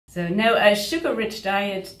So no, a sugar-rich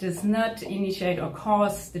diet does not initiate or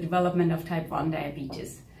cause the development of type 1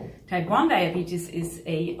 diabetes. Type 1 diabetes is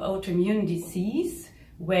an autoimmune disease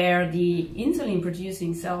where the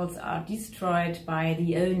insulin-producing cells are destroyed by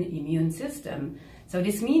the own immune system. So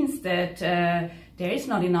this means that there is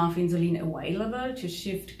not enough insulin available to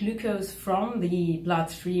shift glucose from the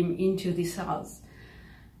bloodstream into the cells.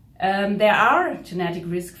 There are genetic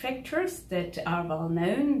risk factors that are well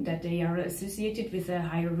known, that they are associated with a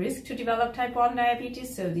higher risk to develop type 1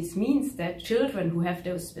 diabetes. So this means that children who have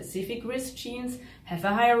those specific risk genes have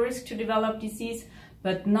a higher risk to develop disease,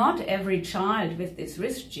 but not every child with these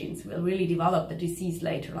risk genes will really develop the disease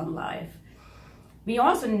later on in life. We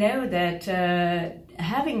also know that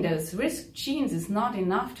having those risk genes is not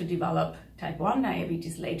enough to develop type 1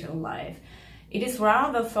 diabetes later in life. It is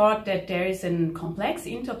rather thought that there is a complex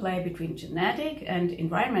interplay between genetic and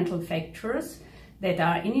environmental factors that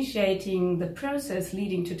are initiating the process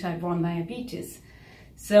leading to type 1 diabetes.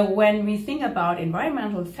 So when we think about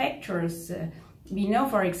environmental factors, we know,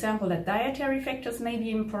 for example, that dietary factors may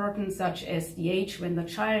be important, such as the age when the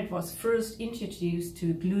child was first introduced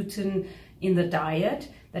to gluten in the diet,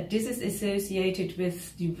 that this is associated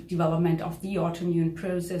with the development of the autoimmune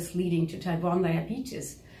process leading to type 1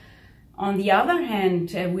 diabetes. On the other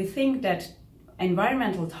hand, we think that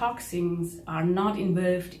environmental toxins are not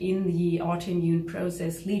involved in the autoimmune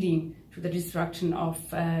process leading to the destruction of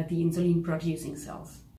the insulin-producing cells.